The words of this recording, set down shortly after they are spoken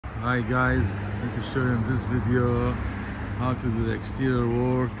Hi guys, I'm going to show you in this video how to do the exterior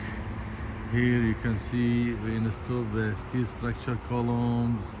work. Here you can see we installed the steel structure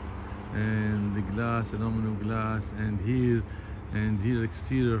columns and the glass, aluminum glass, and here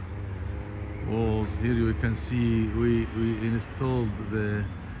exterior walls. Here you can see we installed the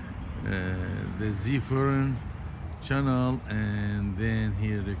Z-Fern channel, and then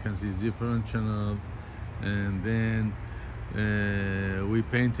here you can see Z-Fern channel, and then we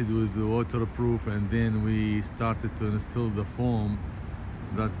painted with the waterproof, and then we started to install the foam.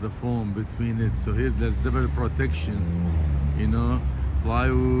 That's the foam between it. So here there's double protection, you know,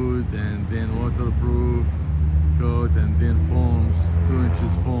 plywood and then waterproof coat and then foams, 2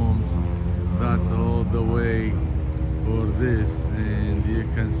 inches foams. That's all the way for this. And you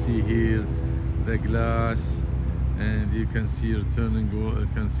can see here the glass, and you can see returning wall, you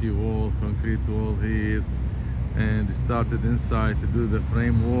can see wall, concrete wall here. And started inside to do the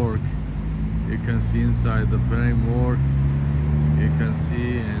framework. You can see inside the framework, you can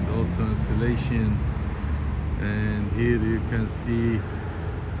see, and also insulation. And here you can see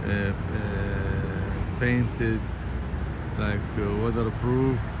painted like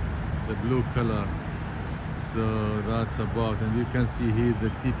waterproof, the blue color. So that's about, and you can see here the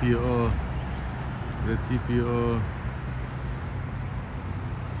TPO,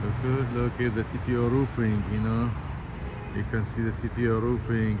 look here, the TPO roofing, you know. You can see the TPO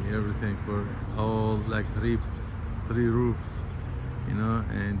roofing, everything for all like three roofs, you know.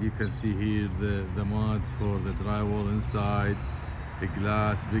 And you can see here the mud for the drywall inside, the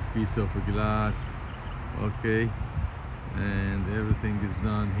glass, big piece of glass, okay. And everything is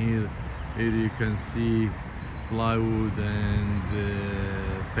done here. Here you can see plywood and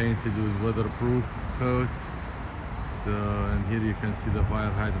painted with weatherproof coats. So, and here you can see the fire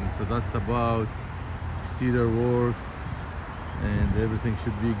hydrant. So that's about exterior work, and everything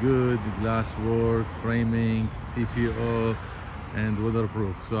should be good. Glass work, framing, TPO, and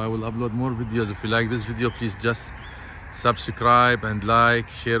weatherproof. So I will upload more videos. If you like this video, please just subscribe and like,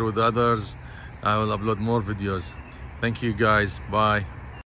 share with others. I will upload more videos. Thank you guys. Bye.